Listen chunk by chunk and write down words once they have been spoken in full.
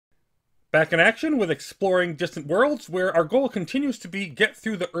Back in action with exploring distant worlds, where our goal continues to be get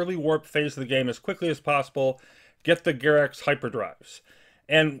through the early warp phase of the game as quickly as possible, get the Gerax Hyperdrives.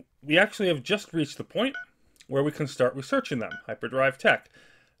 And we actually have just reached the point where we can start researching them, hyperdrive tech.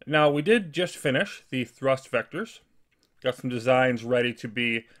 Now, we did just finish the thrust vectors, got some designs ready to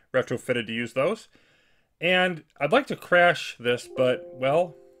be retrofitted to use those. And I'd like to crash this, but,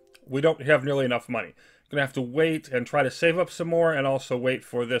 well, we don't have nearly enough money. Gonna have to wait and try to save up some more, and also wait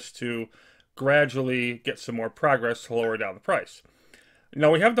for this to gradually get some more progress to lower down the price.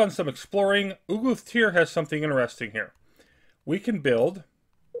 Now, we have done some exploring. Uguth Tier has something interesting here. We can build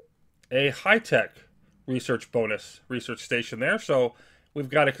a high-tech research station there. So we've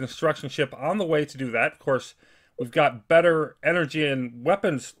got a construction ship on the way to do that. Of course, we've got better energy and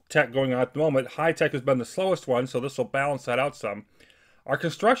weapons tech going on at the moment. High-tech has been the slowest one, so this will balance that out some. Our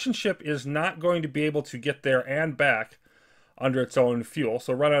construction ship is not going to be able to get there and back under its own fuel,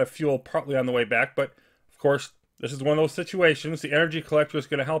 so run out of fuel partly on the way back, but of course, this is one of those situations. The energy collector is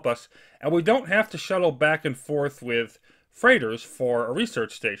going to help us, and we don't have to shuttle back and forth with freighters for a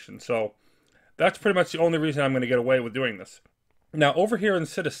research station, so that's pretty much the only reason I'm going to get away with doing this. Now, over here in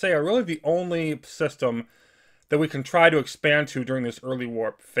Citacea, really the only system that we can try to expand to during this early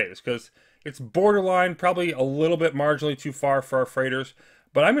warp phase, because it's borderline, probably a little bit marginally too far for our freighters,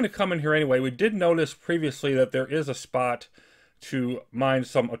 but I'm going to come in here anyway. We did notice previously that there is a spot to mine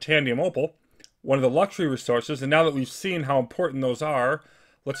some Otandium Opal, one of the luxury resources, and now that we've seen how important those are,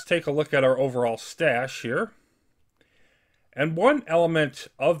 let's take a look at our overall stash here. And one element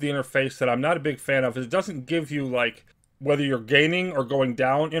of the interface that I'm not a big fan of is it doesn't give you, like, whether you're gaining or going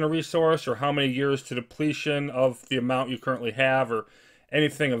down in a resource, or how many years to depletion of the amount you currently have, or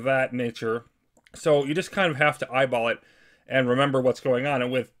anything of that nature. So you just kind of have to eyeball it and remember what's going on.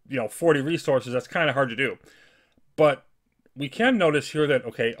 And with, 40 resources, that's kind of hard to do. But we can notice here that,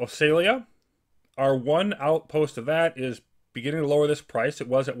 okay, Osalia, our one outpost of that is beginning to lower this price. It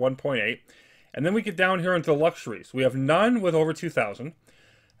was at 1.8. And then we get down here into the luxuries. We have none with over 2,000.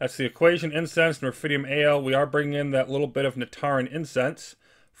 That's the Equation Incense, Nerfidium Ale. We are bringing in that little bit of Nataran Incense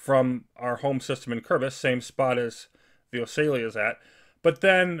from our home system in Kerbis, same spot as the Osalia is at. But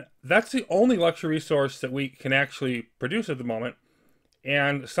then, that's the only luxury resource that we can actually produce at the moment.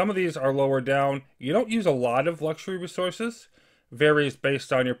 And some of these are lower down. You don't use a lot of luxury resources. Varies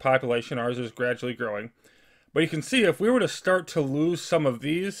based on your population. Ours is gradually growing. But you can see, if we were to start to lose some of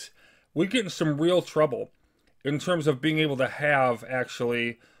these, we'd get in some real trouble in terms of being able to have,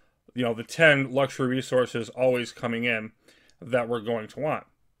 actually, the 10 luxury resources always coming in that we're going to want.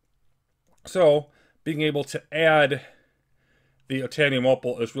 So, being able to add the Otandium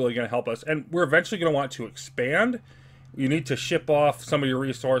Opal is really going to help us. And we're eventually going to want to expand. You need to ship off some of your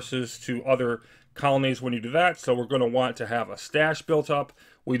resources to other colonies when you do that. So we're going to want to have a stash built up.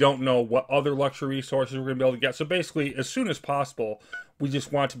 We don't know what other luxury resources we're going to be able to get. So basically, as soon as possible, we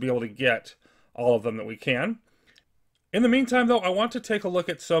just want to be able to get all of them that we can. In the meantime, though, I want to take a look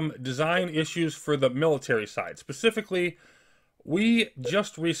at some design issues for the military side. Specifically, we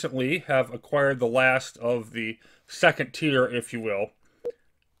just recently have acquired the last of the second tier, if you will,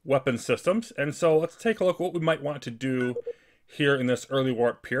 weapon systems. And so let's take a look at what we might want to do here in this early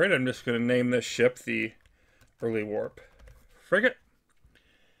warp period. I'm just going to name this ship the Early Warp Frigate.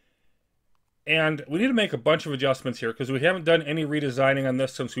 And we need to make a bunch of adjustments here because we haven't done any redesigning on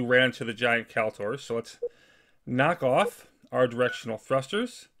this since we ran into the giant Kaltors. So let's knock off our directional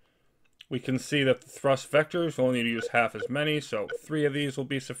thrusters. We can see that the thrust vectors will only need to use half as many, so 3 of these will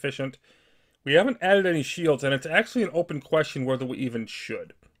be sufficient. We haven't added any shields, and it's actually an open question whether we even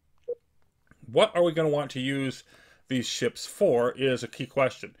should. What are we going to want to use these ships for is a key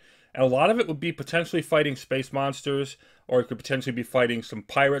question. And a lot of it would be potentially fighting space monsters, or it could potentially be fighting some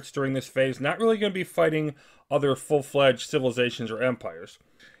pirates during this phase. Not really going to be fighting other full-fledged civilizations or empires.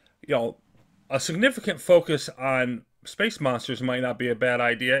 A significant focus on space monsters might not be a bad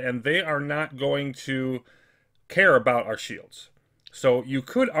idea, and they are not going to care about our shields. So you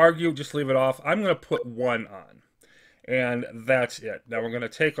could argue, just leave it off. I'm going to put 1 on, and that's it. Now we're going to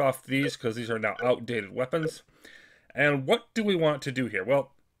take off these because these are now outdated weapons. And what do we want to do here?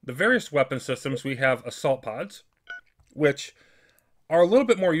 Well, the various weapon systems, we have assault pods, which are a little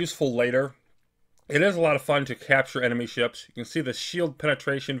bit more useful later. It is a lot of fun to capture enemy ships. You can see the shield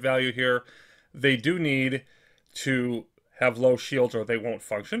penetration value here. They do need to have low shields or they won't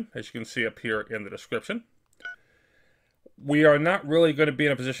function, as you can see up here in the description. We are not really going to be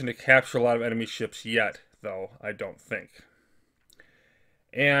in a position to capture a lot of enemy ships yet, though, I don't think.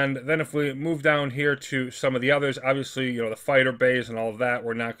 And then if we move down here to some of the others, obviously, the fighter bays and all of that,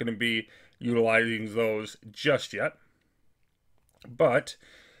 we're not going to be utilizing those just yet. But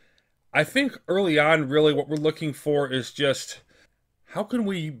I think early on, really what we're looking for is just how can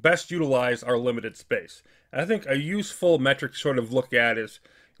we best utilize our limited space? And I think a useful metric to sort of look at is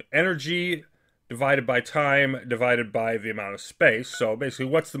energy divided by time divided by the amount of space. So basically,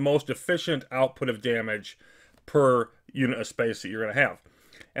 what's the most efficient output of damage per unit of space that you're going to have?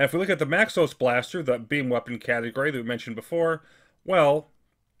 And if we look at the Maxos Blaster, the beam weapon category that we mentioned before, well,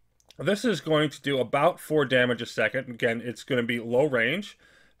 this is going to do about 4 damage a second. Again, it's going to be low range,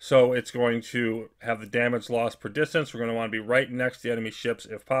 so it's going to have the damage loss per distance. We're going to want to be right next to enemy ships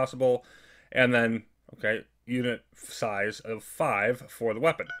if possible. And then, okay, unit size of 5 for the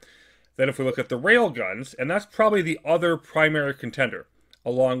weapon. Then if we look at the rail guns, and that's probably the other primary contender,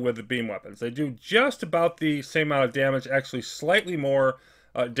 along with the beam weapons. They do just about the same amount of damage, actually slightly more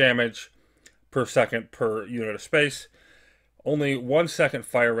damage per second per unit of space. Only 1 second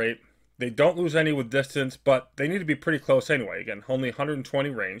fire rate. They don't lose any with distance, but they need to be pretty close anyway. Again, only 120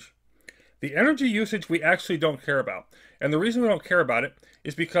 range. The energy usage we actually don't care about. And the reason we don't care about it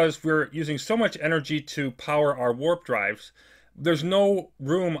is because we're using so much energy to power our warp drives. There's no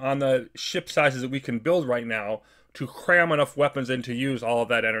room on the ship sizes that we can build right now to cram enough weapons in to use all of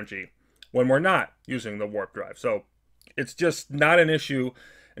that energy when we're not using the warp drive. So it's just not an issue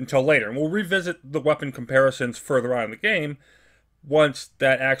until later. And we'll revisit the weapon comparisons further on in the game once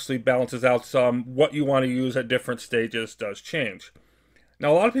that actually balances out some. What you want to use at different stages does change.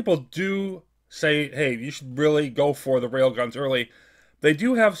 Now, a lot of people do say, hey, you should really go for the railguns early. They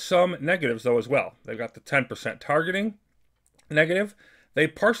do have some negatives, though, as well. They've got the 10% targeting negative. They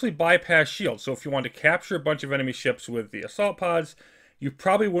partially bypass shields. So if you want to capture a bunch of enemy ships with the assault pods, you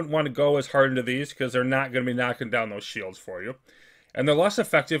probably wouldn't want to go as hard into these because they're not going to be knocking down those shields for you. And they're less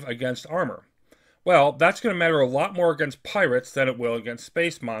effective against armor. Well, that's going to matter a lot more against pirates than it will against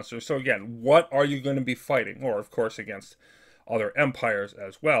space monsters. So again, what are you going to be fighting? Or, of course, against other empires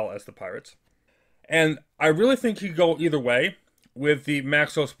as well as the pirates. And I really think you could go either way with the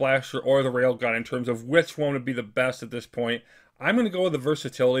Maxos Blaster or the Railgun in terms of which one would be the best at this point. I'm going to go with the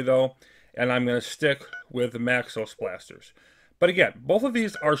versatility, though, and I'm going to stick with the Maxos Blasters. But again, both of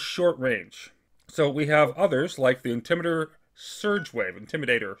these are short range. So we have others like the Intimidator Surge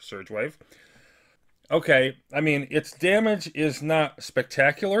Wave. Okay, I mean, its damage is not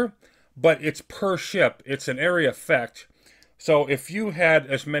spectacular, but it's per ship. It's an area effect. So if you had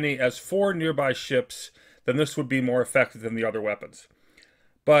as many as 4 nearby ships, then this would be more effective than the other weapons.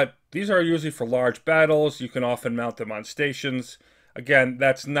 But these are usually for large battles. You can often mount them on stations. Again,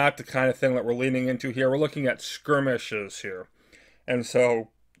 that's not the kind of thing that we're leaning into here. We're looking at skirmishes here. And so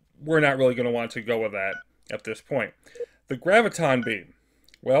we're not really going to want to go with that at this point. The Graviton Beam.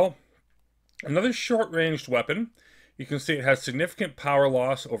 Well, another short-ranged weapon. You can see it has significant power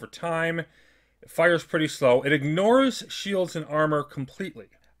loss over time. It fires pretty slow. It ignores shields and armor completely.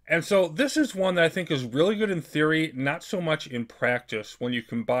 And so this is one that I think is really good in theory, not so much in practice when you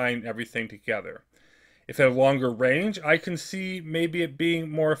combine everything together. If it had longer range, I can see maybe it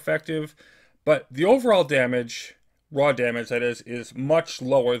being more effective, but the overall damage, raw damage that is much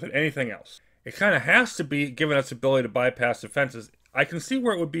lower than anything else. It kind of has to be, given its ability to bypass defenses. I can see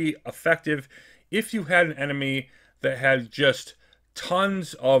where it would be effective if you had an enemy that had just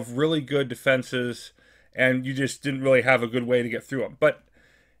tons of really good defenses and you just didn't really have a good way to get through them. But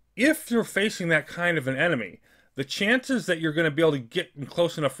if you're facing that kind of an enemy, the chances that you're going to be able to get in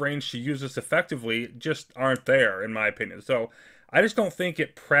close enough range to use this effectively just aren't there, in my opinion. So I just don't think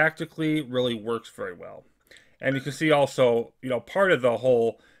it practically really works very well. And you can see also, part of the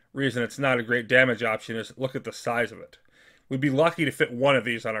whole reason it's not a great damage option is look at the size of it. We'd be lucky to fit one of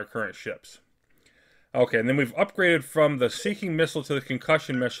these on our current ships. Okay, and then we've upgraded from the Seeking Missile to the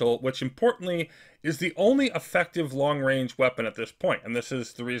Concussion Missile, which importantly is the only effective long-range weapon at this point. And this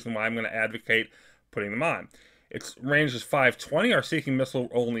is the reason why I'm going to advocate putting them on. Its range is 520, our Seeking Missile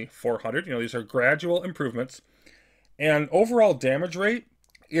only 400. These are gradual improvements. And overall damage rate,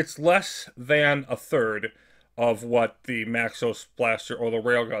 it's less than a third of what the Maxos Blaster or the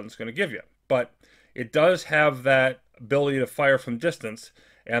Railgun is going to give you. But it does have that ability to fire from distance,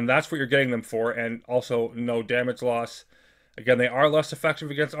 and that's what you're getting them for, and also no damage loss. Again, they are less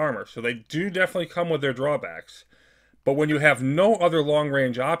effective against armor, so they do definitely come with their drawbacks. But when you have no other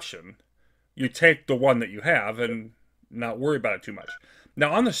long-range option, you take the one that you have and not worry about it too much.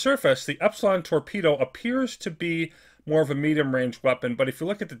 Now, on the surface, the Epsilon Torpedo appears to be more of a medium-range weapon, but if you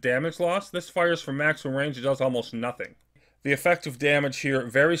look at the damage loss, this fires from maximum range, it does almost nothing. The effective damage here,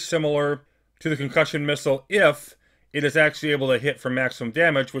 very similar to the Concussion Missile if it is actually able to hit for maximum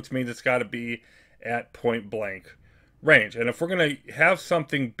damage, which means it's got to be at point-blank range. And if we're going to have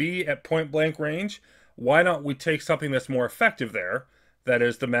something be at point-blank range, why don't we take something that's more effective there, that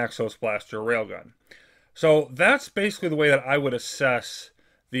is the Maxos Blaster Railgun. So that's basically the way that I would assess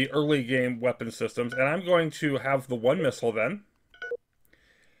the early game weapon systems. And I'm going to have the one missile then.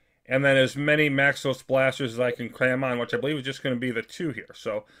 And then as many Maxos blasters as I can cram on, which I believe is just going to be the two here.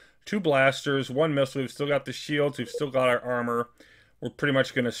 So 2 blasters, 1 missile. We've still got the shields. We've still got our armor. We're pretty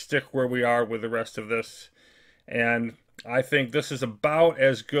much going to stick where we are with the rest of this. And I think this is about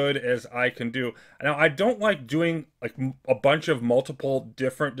as good as I can do. Now, I don't like doing like a bunch of multiple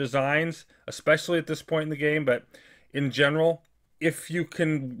different designs, especially at this point in the game. But in general, if you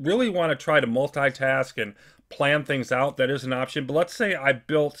can really want to try to multitask and plan things out, that is an option. But let's say I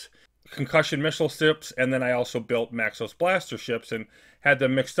built concussion missile ships and then I also built Maxos blaster ships and had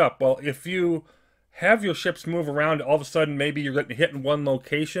them mixed up. Well, if you have your ships move around, all of a sudden maybe you're getting hit in one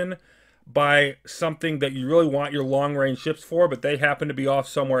location by something that you really want your long-range ships for, but they happen to be off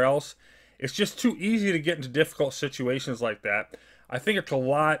somewhere else. It's just too easy to get into difficult situations like that. I think it's a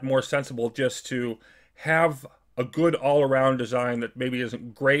lot more sensible just to have a good all-around design that maybe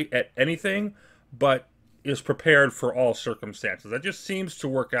isn't great at anything, but is prepared for all circumstances. That just seems to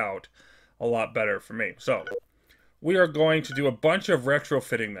work out a lot better for me. So, we are going to do a bunch of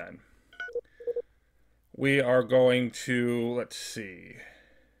retrofitting then. We are going to, let's see.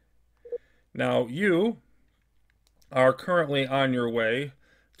 Now, you are currently on your way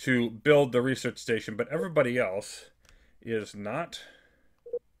to build the research station, but everybody else is not.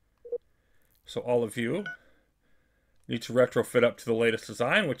 So all of you need to retrofit up to the latest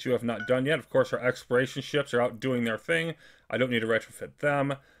design, which you have not done yet. Of course, our exploration ships are out doing their thing. I don't need to retrofit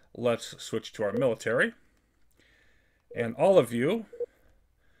them. Let's switch to our military. And all of you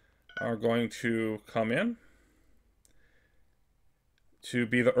are going to come in to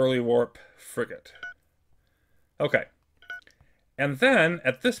be the early warp frigate. Okay. And then,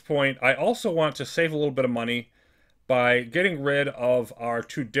 at this point, I also want to save a little bit of money by getting rid of our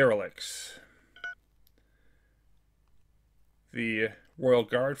 2 Derelicts. The Royal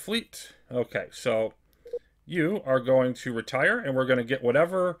Guard fleet. Okay, so you are going to retire, and we're going to get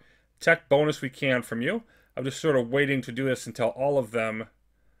whatever tech bonus we can from you. I'm just sort of waiting to do this until all of them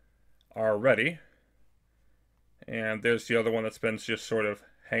are ready. And there's the other one that's been just sort of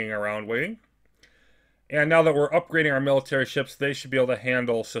hanging around waiting. And now that we're upgrading our military ships, they should be able to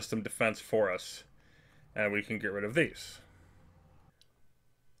handle system defense for us. And we can get rid of these.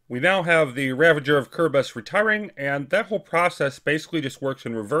 We now have the Ravager of Kerbus retiring, and that whole process basically just works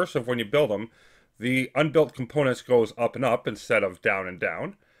in reverse of when you build them. The unbuilt components goes up and up instead of down and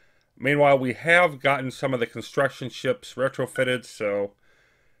down. Meanwhile, we have gotten some of the construction ships retrofitted, so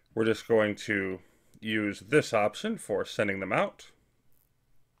we're just going to use this option for sending them out.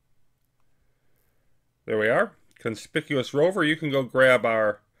 There we are. Conspicuous rover, you can go grab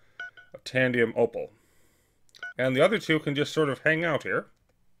our Tandium Opal. And the other 2 can just sort of hang out here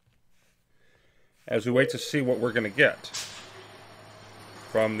as we wait to see what we're going to get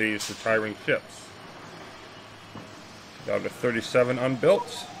from these retiring ships. Down to 37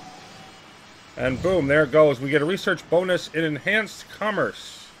 unbuilt. And boom, there it goes. We get a research bonus in enhanced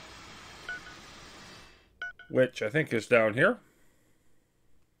commerce, which I think is down here.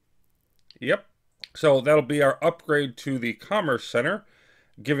 Yep. So that'll be our upgrade to the Commerce Center,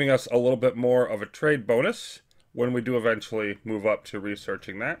 giving us a little bit more of a trade bonus when we do eventually move up to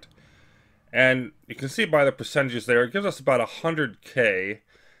researching that. And you can see by the percentages there, it gives us about 100K,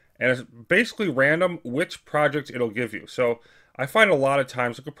 and it's basically random which project it'll give you. So I find a lot of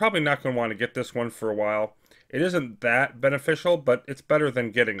times, like, we're probably not going to want to get this one for a while. It isn't that beneficial, but it's better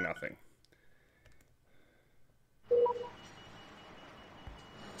than getting nothing.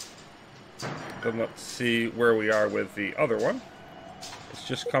 Then let's see where we are with the other one. It's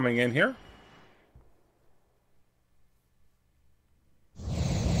just coming in here.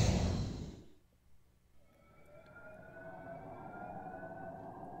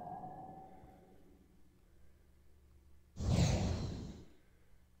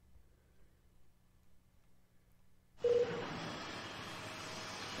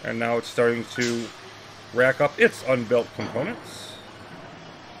 And now it's starting to rack up its unbuilt components.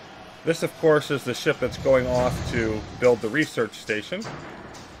 This, of course, is the ship that's going off to build the research station.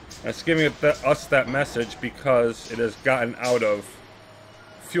 And it's giving us that message because it has gotten out of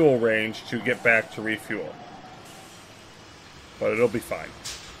fuel range to get back to refuel. But it'll be fine.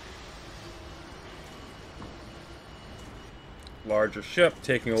 Larger ship,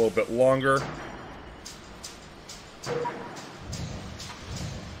 taking a little bit longer.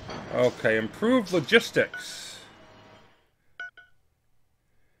 Okay, improved logistics.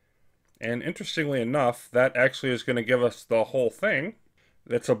 And interestingly enough, that actually is going to give us the whole thing.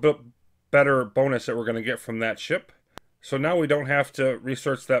 That's a bit better bonus that we're going to get from that ship. So now we don't have to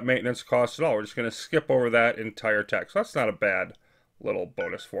research that maintenance cost at all. We're just going to skip over that entire text. So that's not a bad little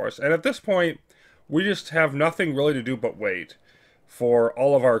bonus for us. And at this point, we just have nothing really to do but wait for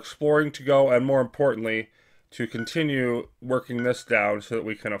all of our exploring to go, and more importantly, to continue working this down so that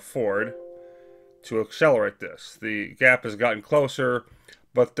we can afford to accelerate this. The gap has gotten closer,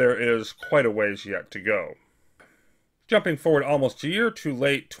 but there is quite a ways yet to go. Jumping forward almost a year to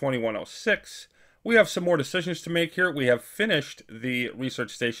late 2106, we have some more decisions to make here. We have finished the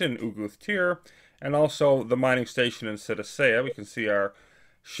research station in Uguth Tir, and also the mining station in Cetacea. We can see our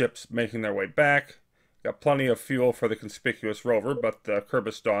ships making their way back. Got plenty of fuel for the conspicuous rover, but the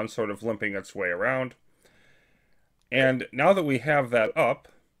Kerbis Dawn sort of limping its way around. And now that we have that up,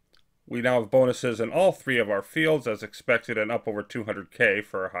 we now have bonuses in all three of our fields as expected, and up over 200k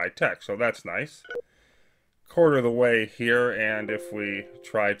for high tech, so that's nice. Quarter of the way here, and if we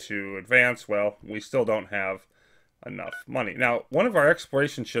try to advance, well, we still don't have enough money. Now, one of our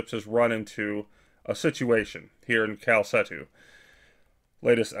exploration ships has run into a situation here in Calcetu.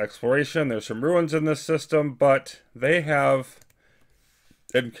 Latest exploration, there's some ruins in this system, but they have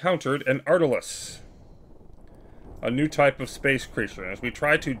encountered an Artilus, a new type of space creature. And as we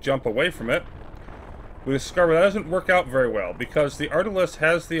try to jump away from it, we discover that doesn't work out very well, because the Artilus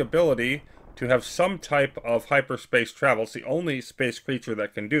has the ability to have some type of hyperspace travel. It's the only space creature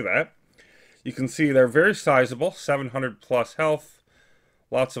that can do that. You can see they're very sizable, 700 plus health,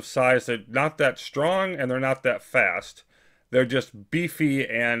 lots of size. They're not that strong, and they're not that fast. They're just beefy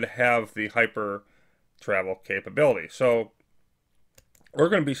and have the hyper travel capability. So we're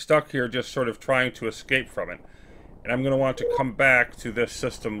going to be stuck here just sort of trying to escape from it. And I'm going to want to come back to this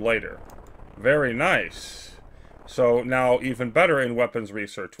system later. Very nice. So now even better in weapons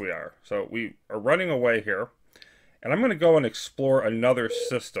research we are. So we are running away here. And I'm going to go and explore another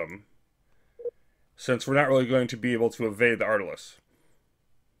system, since we're not really going to be able to evade the Artilus.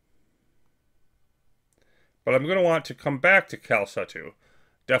 But I'm going to want to come back to Calcetu,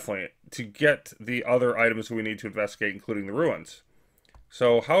 definitely, to get the other items we need to investigate, including the ruins.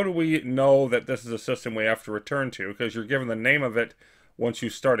 So how do we know that this is a system we have to return to? Because you're given the name of it once you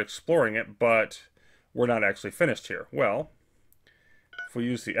start exploring it, but we're not actually finished here. Well, if we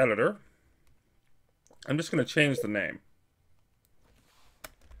use the editor, I'm just going to change the name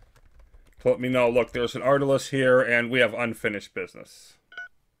to let me know, look, there's an Artilus here, and we have unfinished business.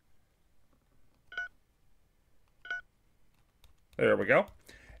 There we go.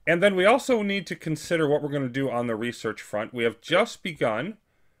 And then we also need to consider what we're going to do on the research front. We have just begun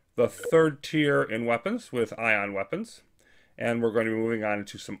the third tier in weapons with ion weapons. And we're going to be moving on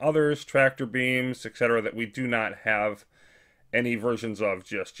into some others, tractor beams, etc., that we do not have any versions of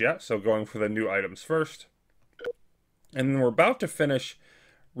just yet. So going for the new items first. And then we're about to finish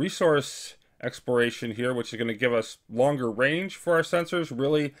resource exploration here, which is going to give us longer range for our sensors.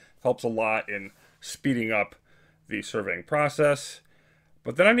 Really helps a lot in speeding up the surveying process.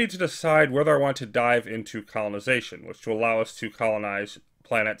 But then I need to decide whether I want to dive into colonization, which will allow us to colonize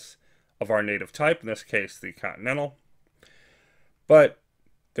planets of our native type, in this case the continental. But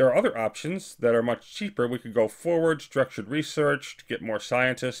there are other options that are much cheaper. We could go forward, structured research, to get more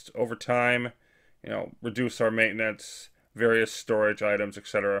scientists over time, reduce our maintenance, various storage items,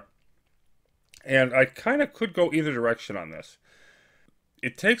 etc. And I kind of could go either direction on this.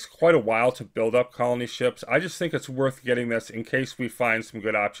 It takes quite a while to build up colony ships. I just think it's worth getting this in case we find some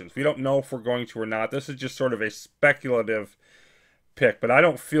good options. We don't know if we're going to or not. This is just sort of a speculative pick, but I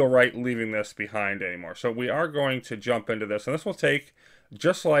don't feel right leaving this behind anymore. So we are going to jump into this, and this will take,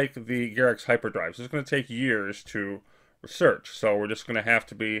 just like the Gerax Hyperdrives, it's going to take years to research. So we're just going to have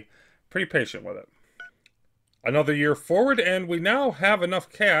to be pretty patient with it. Another year forward, and we now have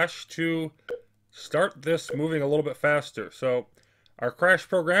enough cash to start this moving a little bit faster. So our crash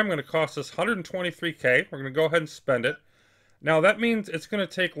program is going to cost us 123k. We're going to go ahead and spend it. Now that means it's going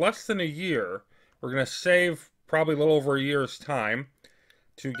to take less than a year. We're going to save probably a little over a year's time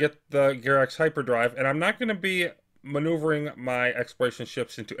to get the Gerax Hyperdrive. And I'm not going to be maneuvering my exploration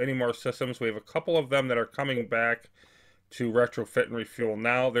ships into any more systems. We have a couple of them that are coming back to retrofit and refuel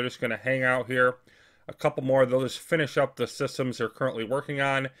now. They're just going to hang out here. A couple more, they'll just finish up the systems they're currently working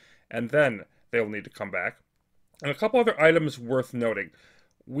on, and then they'll need to come back. And a couple other items worth noting.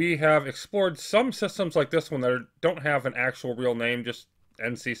 We have explored some systems like this one that don't have an actual real name, just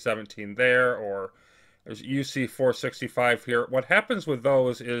NC-17 there, or there's UC-465 here. What happens with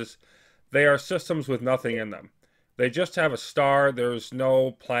those is they are systems with nothing in them. They just have a star, there's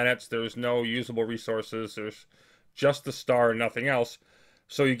no planets, there's no usable resources, there's just the star and nothing else.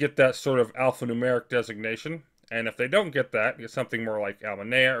 So you get that sort of alphanumeric designation. And if they don't get that, get something more like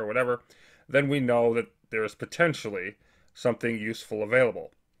Almanea or whatever, then we know that there is potentially something useful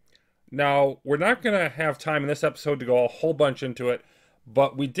available. Now, we're not going to have time in this episode to go a whole bunch into it,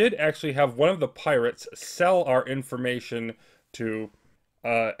 but we did actually have one of the pirates sell our information to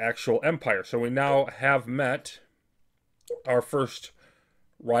actual empire. So we now have met our first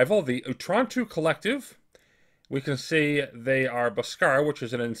rival, the Utrantu Collective. We can see they are Beskar, which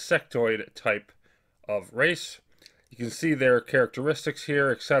is an insectoid type of race. You can see their characteristics here,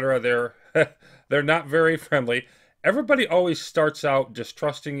 etc. They're not very friendly. Everybody always starts out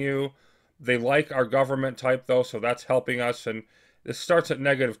distrusting you. They like our government type, though, so that's helping us. And this starts at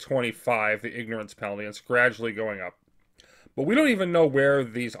 -25, the ignorance penalty, and it's gradually going up. But we don't even know where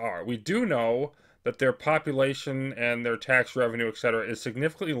these are. We do know that their population and their tax revenue, etc., is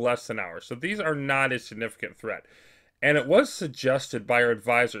significantly less than ours. So these are not a significant threat. And it was suggested by our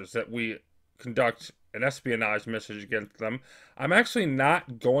advisors that we conduct an espionage mission against them. I'm actually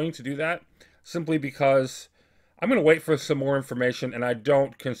not going to do that, simply because I'm going to wait for some more information, and I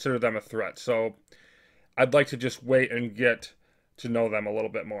don't consider them a threat. So I'd like to just wait and get to know them a little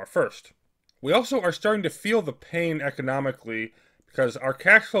bit more first. We also are starting to feel the pain economically because our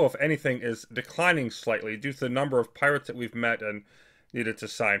cash flow, if anything, is declining slightly due to the number of pirates that we've met and needed to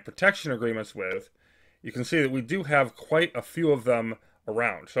sign protection agreements with. You can see that we do have quite a few of them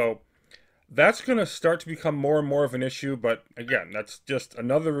around. So that's going to start to become more and more of an issue, but again, that's just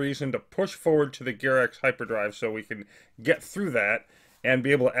another reason to push forward to the Gerax Hyperdrive so we can get through that and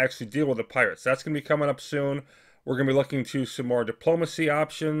be able to actually deal with the pirates. That's going to be coming up soon. We're going to be looking to some more diplomacy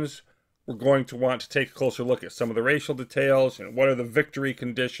options. We're going to want to take a closer look at some of the racial details and what are the victory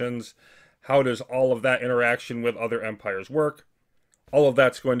conditions. How does all of that interaction with other empires work? All of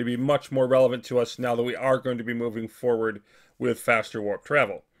that's going to be much more relevant to us now that we are going to be moving forward with faster warp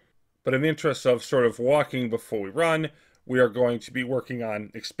travel. But in the interest of sort of walking before we run, we are going to be working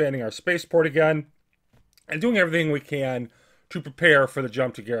on expanding our spaceport again and doing everything we can to prepare for the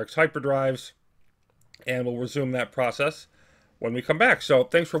jump to Gerax Hyperdrives. And we'll resume that process when we come back. So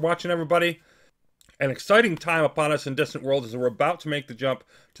thanks for watching, everybody. An exciting time upon us in Distant Worlds as we're about to make the jump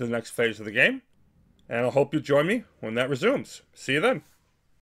to the next phase of the game. And I hope you join me when that resumes. See you then.